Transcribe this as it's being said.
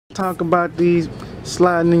Talk about these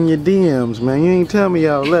sliding in your DMs, man. You ain't tell me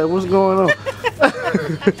all that. What's going on?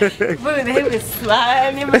 Boo, they was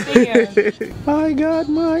sliding in my DMs. I got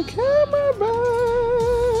my camera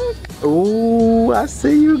back. Ooh, I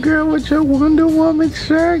see you, girl, with your Wonder Woman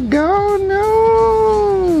shirt. Go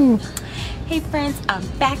no. Hey friends, I'm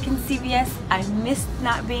back in CVS. I missed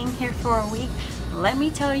not being here for a week. Let me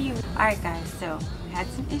tell you. Alright guys, so we had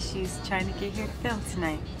some issues trying to get here to film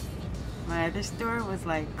tonight. My other store was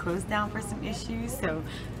like closed down for some issues, so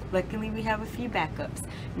luckily we have a few backups.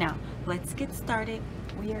 Now let's get started.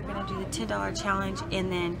 We are going to do the $10 challenge,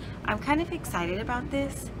 and then I'm kind of excited about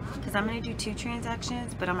this because I'm going to do 2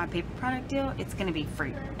 transactions, but on my paper product deal it's going to be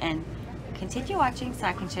free. And continue watching so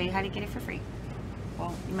I can show you how to get it for free.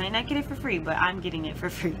 Well, you might not get it for free, but I'm getting it for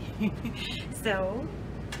free. So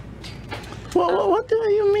what do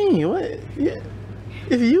you mean? What? Yeah.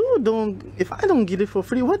 If I don't get it for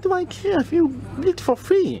free, what do I care if you get it for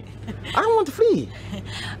free? I want the free.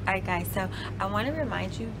 Alright guys, so I want to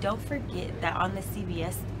remind you, don't forget that on the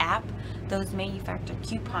CVS app, those manufacturer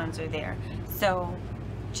coupons are there. So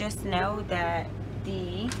just know that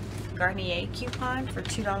the Garnier coupon for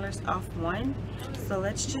 $2 off one. So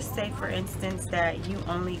let's just say for instance that you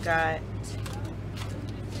only got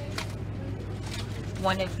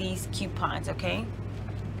one of these coupons, okay?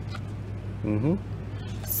 Mm-hmm.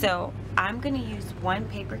 So I'm going to use one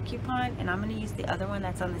paper coupon, and I'm going to use the other one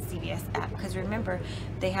that's on the CVS app, because remember,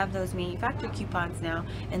 they have those manufacturer coupons now,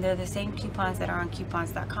 and they're the same coupons that are on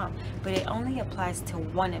coupons.com, but it only applies to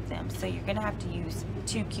one of them. So you're going to have to use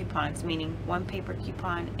 2 coupons, meaning one paper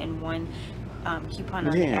coupon and one coupon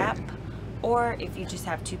on the app. Or if you just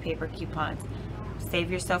have 2 paper coupons, save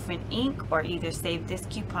yourself in ink, or either save this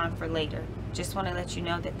coupon for later. Just want to let you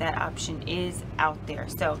know that that option is out there.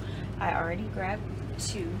 So I already grabbed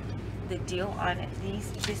 2. The deal on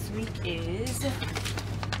these this week is,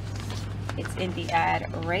 it's in the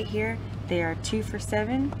ad right here. They are 2 for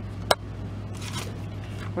 $7.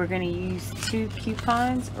 We're going to use 2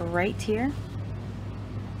 coupons right here,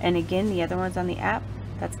 and again the other one's on the app.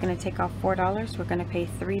 That's going to take off $4. We're going to pay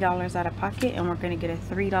 $3 out of pocket, and we're going to get a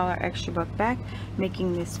 $3 extra buck back,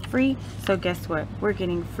 making this free. So guess what? We're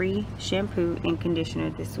getting free shampoo and conditioner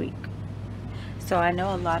this week. So I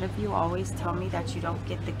know a lot of you always tell me that you don't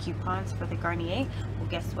get the coupons for the Garnier. Well,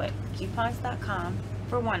 guess what? Coupons.com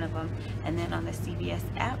for one of them, and then on the CVS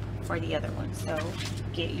app for the other one. So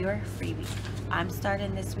get your freebie. I'm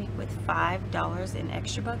starting this week with $5 in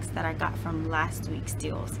extra bucks that I got from last week's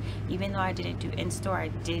deals. Even though I didn't do in-store, I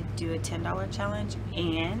did do a $10 challenge.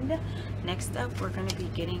 And next up, we're going to be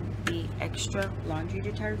getting the extra laundry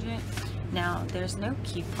detergent. Now, there's no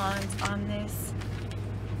coupons on this.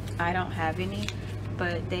 I don't have any,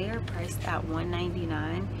 but they are priced at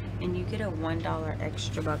 $1.99, and you get a $1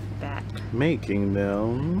 extra buck back. Making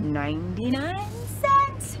them 99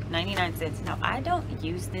 cents. 99 cents. Now I don't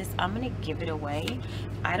use this. I'm gonna give it away.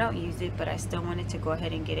 I don't use it, but I still wanted to go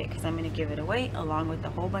ahead and get it because I'm gonna give it away along with a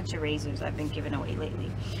whole bunch of razors I've been giving away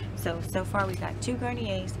lately. So far we got 2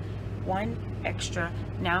 Garniers, 1 extra.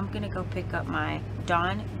 Now I'm gonna go pick up my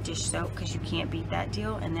Dawn dish soap because you can't beat that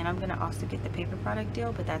deal, and then I'm gonna also get the paper product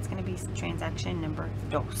deal, but that's gonna be transaction number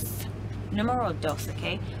 2. Numero 2,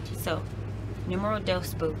 okay? So numero 2,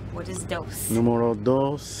 boo. What is dos? Numero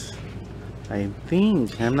 2. I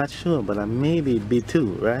think, I'm not sure, but I maybe be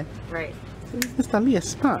 2, right? Right. It's not me a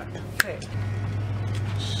spot. Okay.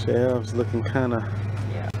 Shelves looking kind of,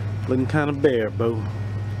 looking kind of bare, boo.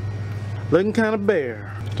 Looking kind of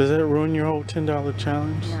bare. Does that ruin your whole $10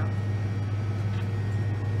 challenge? No.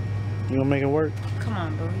 You gonna make it work? Come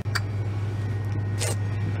on, boo.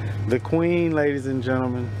 The queen, ladies and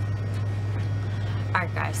gentlemen.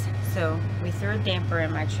 Alright guys, so we threw a damper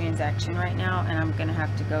in my transaction right now, and I'm gonna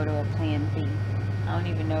have to go to a plan B. I don't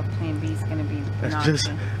even know if plan B is gonna be an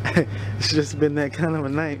option. It's just been that kind of a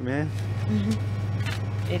night, man.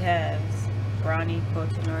 It has Brawny,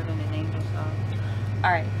 Quote Northern, and Angel Soft.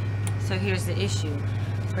 Alright, so here's the issue.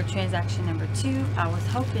 For transaction number 2, I was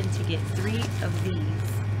hoping to get 3 of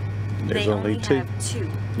these. There's they only 2. have 2.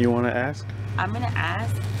 You want to ask? I'm gonna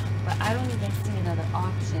ask, but I don't even see another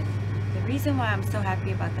option. The reason why I'm so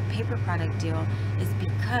happy about the paper product deal is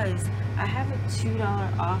because I have a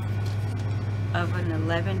 $2 off of an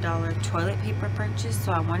 $11 toilet paper purchase,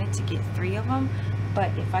 so I wanted to get 3 of them.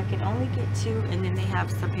 But if I can only get 2, and then they have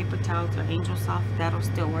some paper towels or Angel Soft, that'll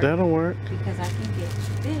still work. That'll work. Because I can get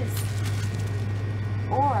this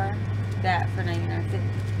or that for 99 cents.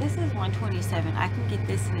 This is $127. I can get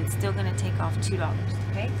this, and it's still going to take off $2,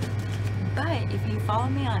 okay? But if you follow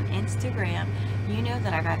me on Instagram, you know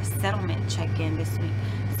that I got a settlement check in this week.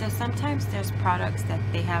 So sometimes there's products that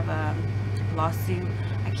they have a lawsuit.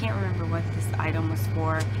 I can't remember what this item was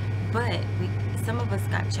for, but some of us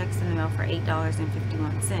got checks in the mail for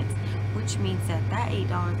 $8.51, which means that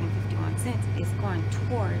 $8.51 is going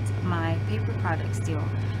towards my paper products deal.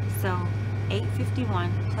 So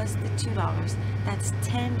 $8.51 plus the $2, that's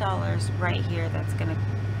 $10 right here that's gonna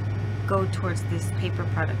go towards this paper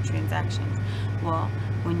product transactions. Well,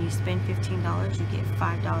 when you spend $15, you get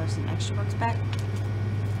 $5 in extra bucks back.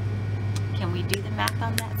 Can we do the math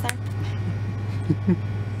on that, sir?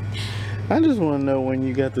 I just want to know when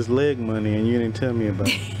you got this leg money and you didn't tell me about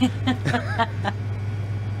it.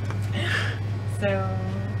 So,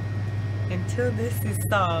 until this is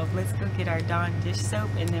solved, let's go get our Dawn dish soap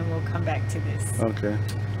and then we'll come back to this. Okay.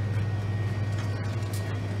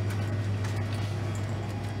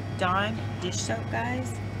 Dawn dish soap,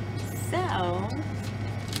 guys. So,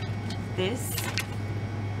 this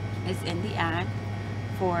is in the ad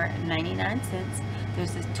for 99 cents.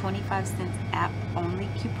 There's a 25-cent app only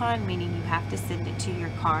coupon, meaning you have to send it to your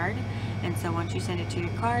card. And so once you send it to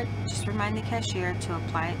your card, just remind the cashier to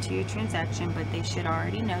apply it to your transaction, but they should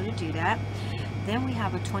already know to do that. Then we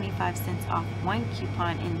have a 25 cents off one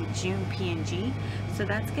coupon in the June P&G. So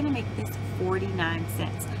that's going to make this 49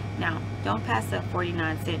 cents. Now, don't pass that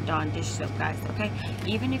 49-cent Dawn dish soap, guys, okay?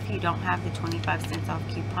 Even if you don't have the 25 cents off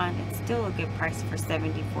coupon, it's still a good price for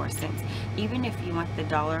 74 cents. Even if you want the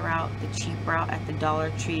dollar route, the cheap route at the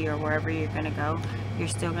Dollar Tree or wherever you're going to go, you're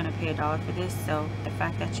still going to pay $1 for this. So the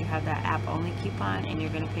fact that you have that app only coupon and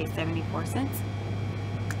you're going to pay 74 cents,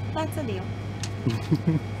 that's a deal.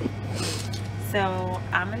 So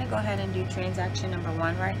I'm going to go ahead and do transaction number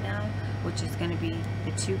 1 right now, which is going to be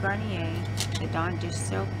the 2 Garnier, the Dawn dish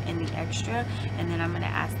soap, and the extra. And then I'm going to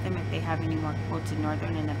ask them if they have any more Quilted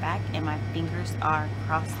Northern in the back, and my fingers are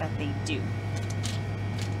crossed that they do.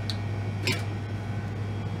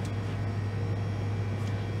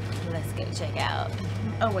 Let's go check out.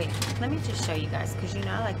 Oh wait, let me just show you guys, because you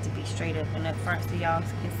know I like to be straight up and up front so y'all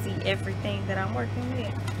can see everything that I'm working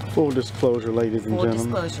with. Full disclosure, ladies and gentlemen.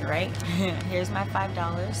 Full disclosure, right? Here's my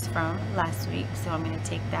 $5 from last week, so I'm going to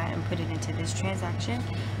take that and put it into this transaction.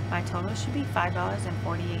 My total should be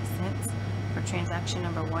 $5.48 for transaction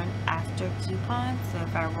number 1 after coupon. So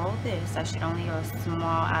if I roll this, I should only owe a small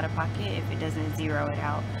out of pocket if it doesn't zero it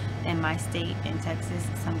out. In my state, in Texas,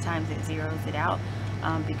 sometimes it zeroes it out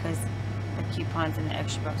because the coupons and the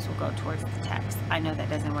extra bucks will go towards the tax. I know that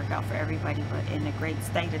doesn't work out for everybody, but in the great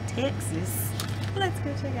state of Texas, let's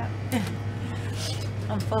go check out.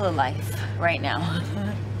 I'm full of life right now.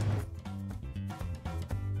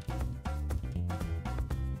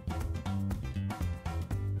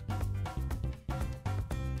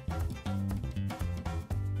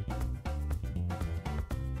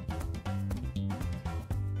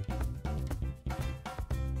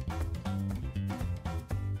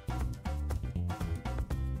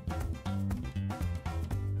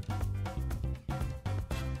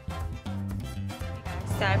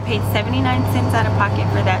 So I paid 79 cents out of pocket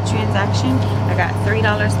for that transaction. I got $3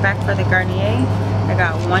 back for the Garnier. I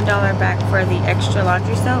got $1 back for the extra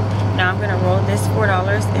laundry soap. Now I'm going to roll this $4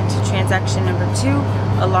 into transaction number 2,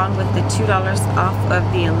 along with the $2 off of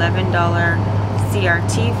the $11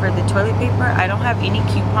 CRT for the toilet paper. I don't have any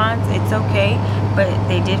coupons, it's okay, but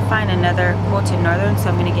they did find another Quilted Northern,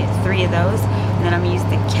 so I'm going to get 3 of those. And then I'm going to use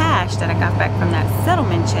the cash that I got back from that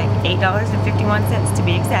settlement check, $8.51 to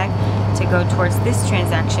be exact, to go towards this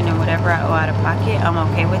transaction, and whatever I owe out of pocket, I'm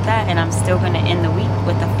okay with that. And I'm still going to end the week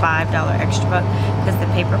with a $5 extra buck, because the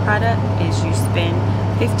paper product is you spend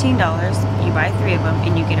 $15, you buy 3 of them,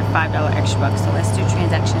 and you get a $5 extra buck. So let's do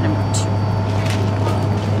transaction number 2.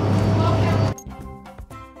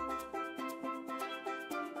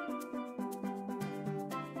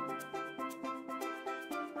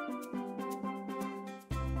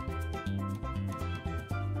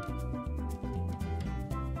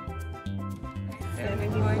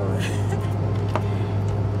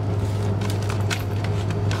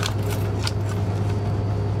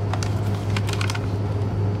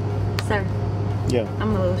 Sir. Yeah.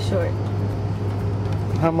 I'm a little short.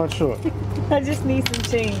 How much short? I just need some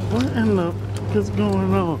change. What in the is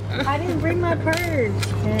going on? I didn't bring my purse.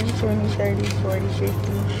 10, 20, 30, 40, 50,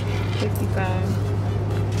 55.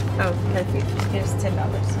 Oh, perfect. Here's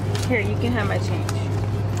 $10. Here, you can have my change.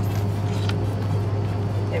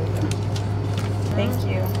 There we go. Thank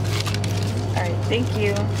you. Alright, thank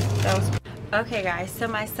you. That was okay, guys. So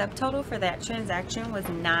my subtotal for that transaction was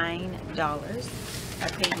 $9. I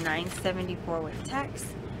paid $9.74 with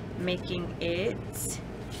tax, making it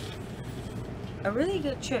a really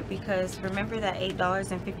good trip, because remember that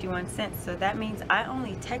 $8.51, so that means I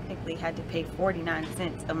only technically had to pay 49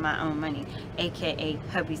 cents of my own money, aka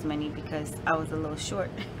hubby's money, because I was a little short.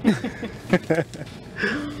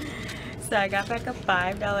 So I got back a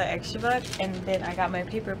 $5 extra buck, and then I got my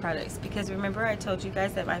paper products, because remember I told you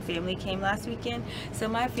guys that my family came last weekend. So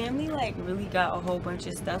my family like really got a whole bunch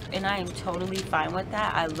of stuff, and I am totally fine with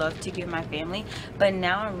that. I love to give my family, but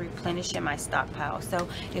now I'm replenishing my stockpile. So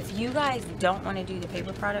if you guys don't want to do the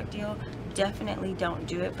paper product deal, definitely don't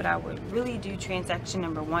do it, but I would really do transaction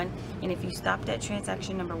number 1. And if you stopped at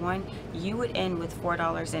transaction number 1, you would end with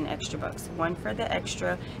 $4 in extra bucks, 1 for the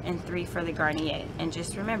extra and 3 for the Garnier. And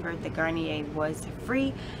just remember, the Garnier was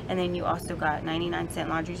free, and then you also got 99-cent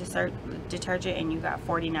laundry detergent, and you got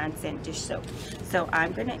 49-cent dish soap. So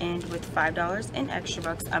I'm gonna end with $5 in extra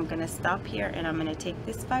bucks. I'm gonna stop here, and I'm gonna take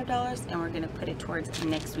this $5 and we're gonna put it towards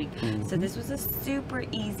next week. So this was a super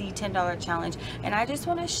easy $10 challenge, and I just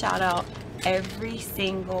want to shout out every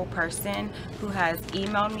single person who has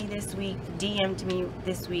emailed me this week, DM'd me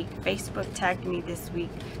this week, Facebook tagged me this week,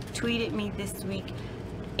 tweeted me this week,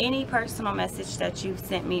 any personal message that you've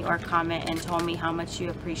sent me or comment and told me how much you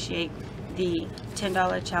appreciate the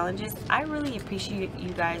 $10 challenges. I really appreciate you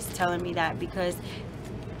guys telling me that, because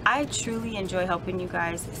I truly enjoy helping you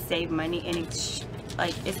guys save money, and it's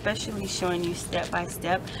like especially showing you step by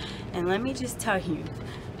step. And let me just tell you,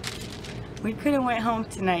 we could have went home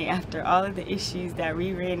tonight after all of the issues that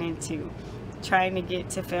we ran into trying to get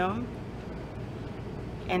to film,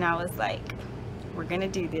 and I was like, we're gonna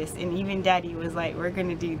do this, and even Daddy was like, we're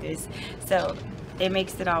gonna do this. So it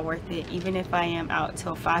makes it all worth it, even if I am out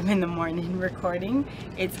till 5 in the morning recording.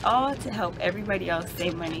 It's all to help everybody else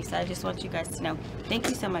save money. So I just want you guys to know, thank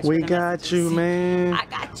you so much. We got you, man. I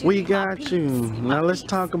got you. We got you. Now let's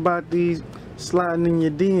talk about these sliding in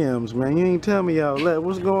your DMs, man. You ain't tell me y'all that.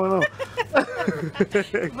 What's going on?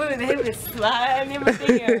 Boo, they was sliding in my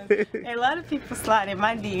DMs. A lot of people slide in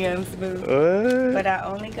my DMs, boo. What? But I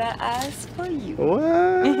only got eyes for you.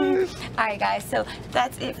 What? Alright guys, so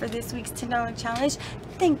that's it for this week's $10 challenge.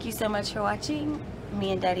 Thank you so much for watching.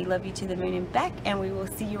 Me and Daddy love you to the moon and back, and we will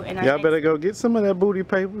see you in our Y'all better go get some of that booty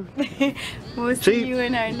paper. We'll see you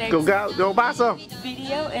in our next go buy some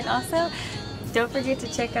video. And also, don't forget to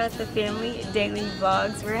check out the family daily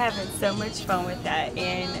vlogs. We're having so much fun with that,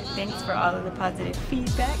 and thanks for all of the positive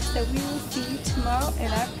feedback. So we will see you tomorrow in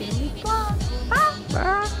our family vlog.